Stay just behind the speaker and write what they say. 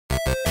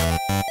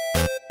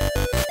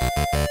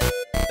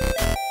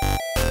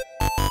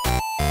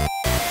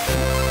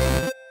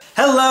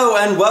Hello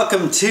and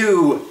welcome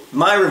to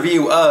my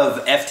review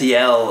of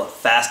FTL,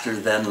 Faster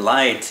Than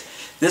Light.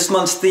 This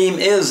month's theme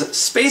is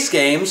space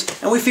games,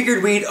 and we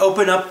figured we'd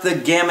open up the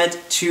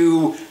gamut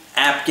to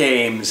app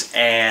games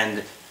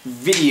and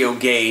video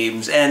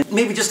games and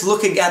maybe just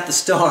looking at the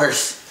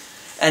stars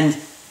and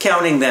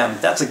counting them.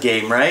 That's a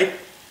game, right?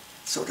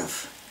 Sort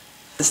of.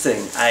 This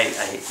thing, I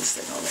hate this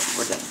thing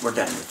already. We're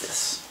done with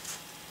this.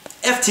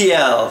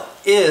 FTL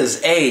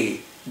is a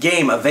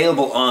game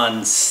available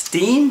on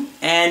Steam,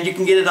 and you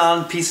can get it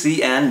on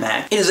PC and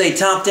Mac. It is a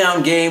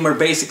top-down game where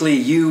basically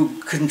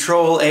you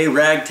control a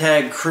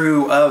ragtag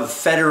crew of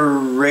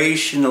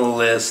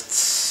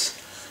Federationalists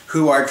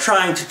who are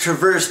trying to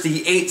traverse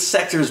the 8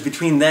 sectors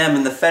between them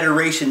and the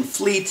Federation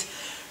fleet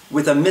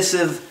with a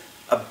missive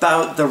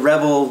about the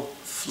Rebel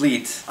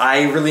fleet.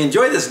 I really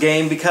enjoy this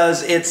game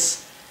because it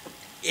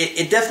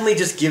definitely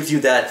just gives you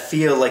that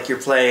feel like you're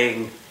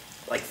playing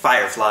like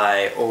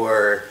Firefly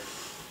or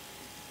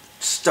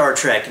Star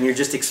Trek, and you're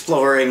just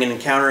exploring and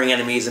encountering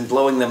enemies and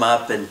blowing them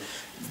up, and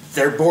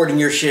they're boarding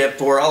your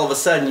ship, or all of a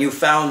sudden you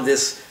found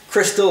this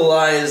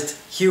crystallized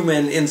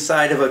human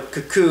inside of a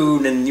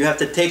cocoon and you have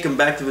to take him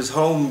back to his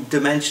home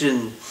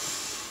dimension,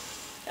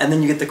 and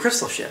then you get the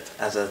crystal ship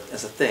as a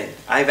thing.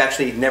 I've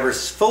actually never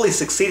fully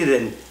succeeded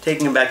in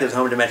taking him back to his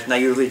home dimension. I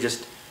usually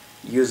just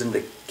use him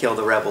to kill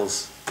the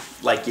rebels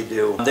like you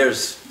do.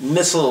 There's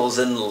missiles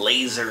and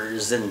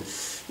lasers and,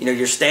 you know,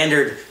 your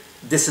standard,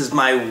 this is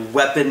my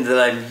weapon that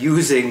I'm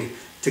using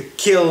to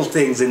kill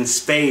things in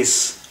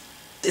space.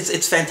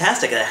 It's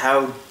fantastic at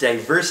how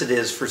diverse it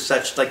is for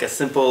such like a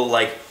simple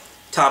like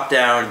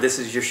top-down, this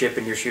is your ship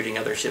and you're shooting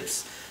other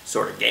ships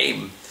sort of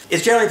game.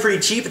 It's generally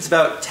pretty cheap. It's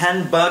about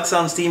 $10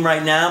 on Steam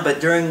right now, but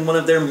during one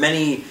of their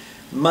many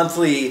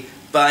monthly,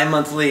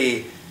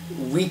 bi-monthly,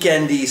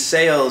 weekendy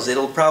sales,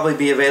 it'll probably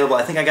be available.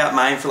 I think I got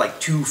mine for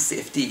like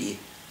 $2.50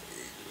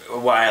 a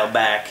while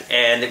back,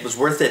 and it was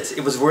worth it.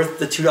 It was worth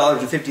the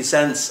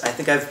 $2.50. I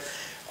think I've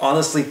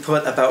honestly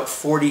put about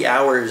 40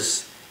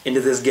 hours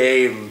into this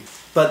game,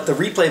 but the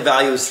replay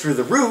value is through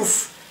the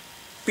roof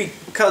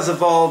because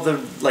of all the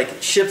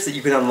like ships that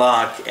you can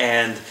unlock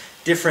and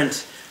different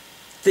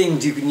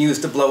things you can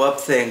use to blow up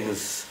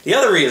things. The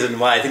other reason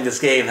why I think this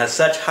game has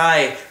such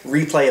high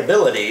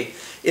replayability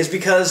is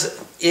because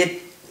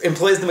it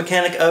employs the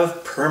mechanic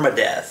of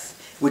permadeath,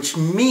 which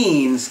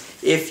means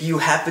if you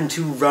happen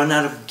to run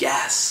out of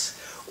gas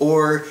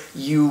or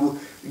you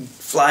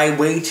fly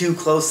way too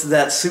close to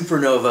that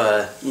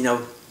supernova, you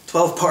know,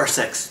 12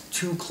 parsecs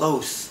too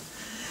close,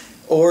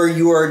 or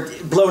you are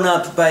blown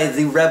up by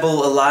the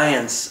Rebel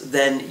Alliance,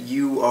 then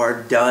you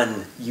are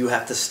done. You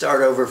have to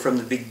start over from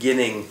the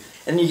beginning,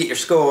 and you get your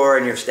score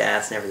and your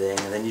stats and everything,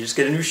 and then you just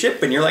get a new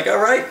ship and you're like,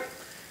 alright,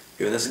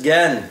 doing this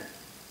again.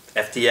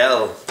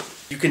 FTL.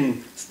 You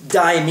can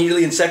die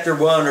immediately in Sector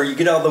 1, or you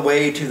get all the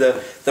way to the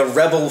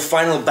Rebel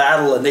final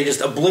battle and they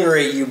just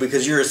obliterate you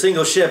because you're a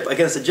single ship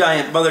against a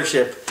giant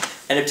mothership.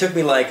 And it took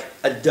me like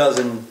a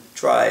dozen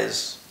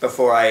tries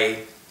before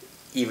I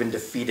even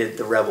defeated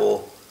the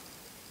Rebel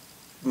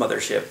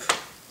mothership.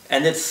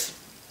 And it's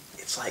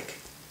like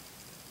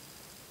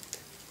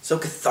so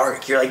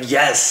cathartic. You're like,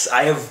 yes,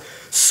 I have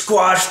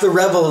squashed the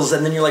Rebels.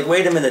 And then you're like,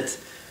 wait a minute,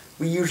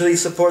 we usually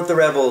support the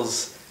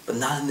Rebels, but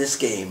not in this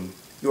game.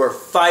 You are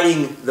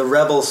fighting the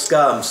Rebel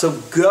scum. So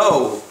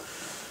go,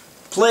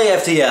 play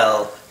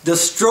FTL,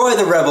 destroy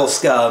the Rebel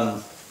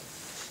scum,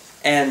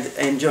 and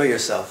enjoy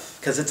yourself,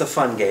 because it's a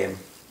fun game.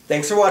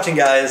 Thanks for watching,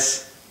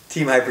 guys.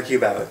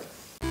 TeamHypercube out.